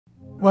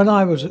When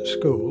I was at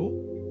school,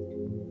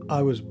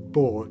 I was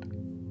bored.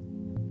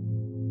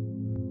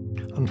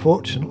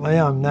 Unfortunately,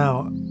 I'm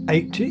now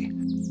 80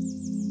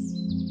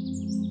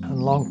 and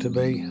long to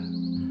be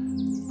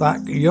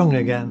back young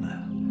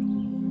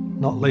again,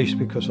 not least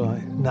because I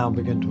now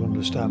begin to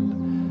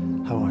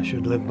understand how I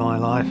should live my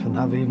life and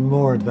have even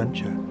more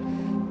adventure.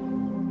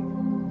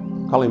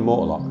 Colin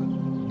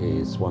Mortlock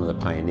is one of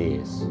the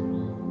pioneers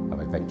of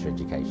adventure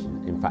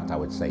education. In fact, I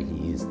would say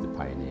he is the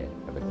pioneer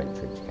of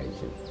adventure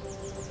education.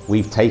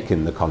 We've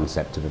taken the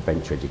concept of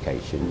adventure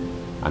education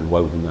and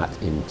woven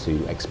that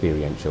into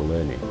experiential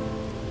learning.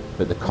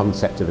 But the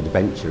concept of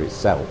adventure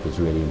itself is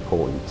really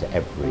important to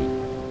every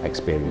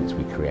experience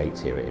we create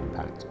here at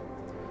Impact.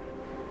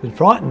 I've been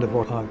frightened of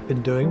what I've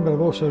been doing, but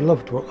I've also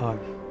loved what I've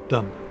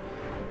done.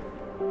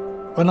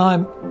 When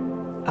I'm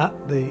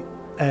at the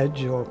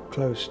edge or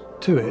close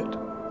to it,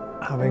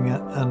 having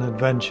an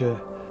adventure,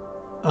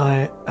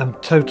 I am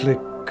totally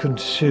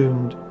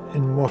consumed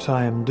in what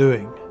I am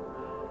doing.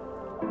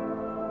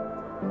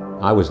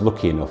 I was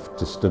lucky enough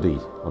to study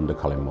under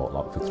Colin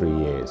Mortlock for 3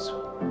 years,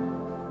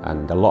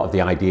 and a lot of the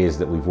ideas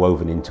that we've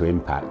woven into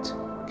Impact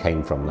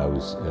came from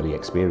those early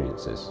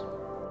experiences.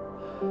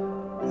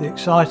 The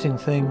exciting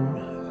thing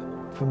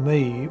for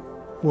me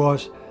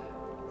was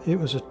it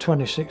was a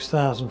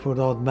 26,000 foot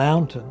odd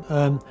mountain,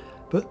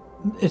 but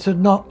it had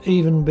not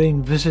even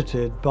been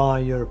visited by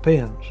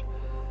Europeans,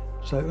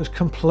 so it was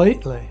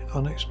completely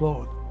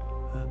unexplored.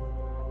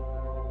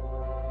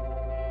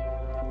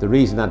 The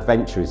reason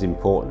adventure is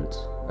important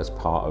as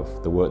part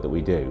of the work that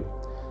we do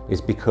is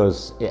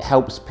because it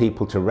helps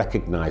people to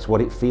recognise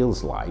what it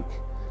feels like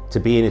to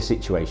be in a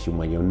situation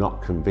when you're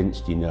not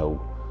convinced you know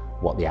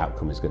what the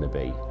outcome is going to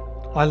be.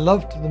 I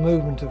loved the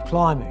movement of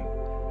climbing.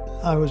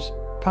 I was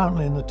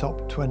apparently in the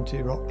top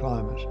 20 rock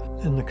climbers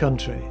in the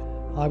country.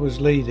 I was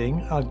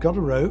leading, I'd got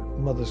a rope,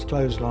 mother's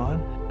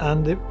clothesline,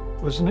 and it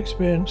was an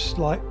experience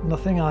like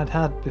nothing I'd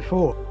had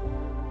before.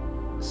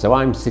 So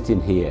I'm sitting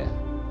here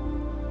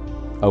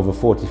over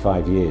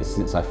 45 years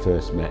since I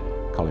first met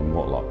Colin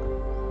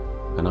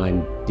Mortlock, and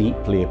I'm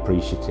deeply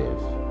appreciative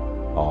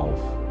of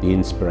the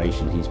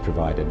inspiration he's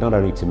provided, not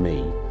only to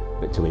me,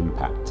 but to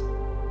Impact.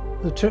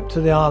 The trip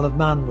to the Isle of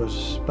Man was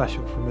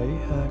special for me,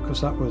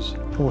 because that was a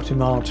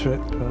 40-mile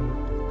trip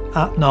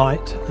at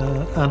night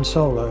and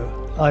solo.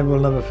 I will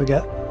never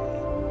forget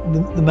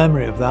the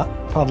memory of that,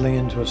 paddling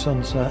into a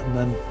sunset and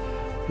then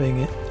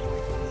being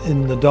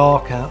in the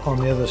dark out on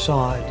the other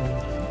side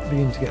and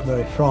beginning to get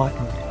very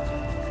frightened.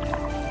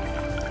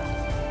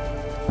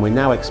 We're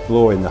now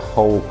exploring the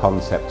whole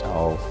concept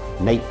of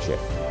nature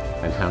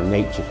and how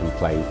nature can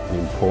play an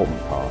important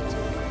part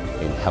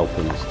in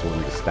helping us to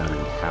understand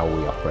how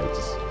we operate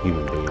as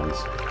human beings,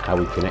 how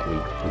we connect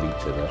with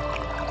each other,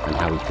 and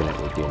how we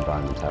connect with the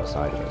environment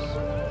outside of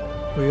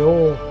us. We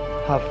all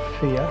have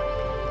fear.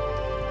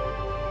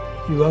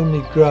 You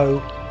only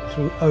grow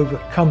through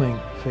overcoming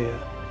fear.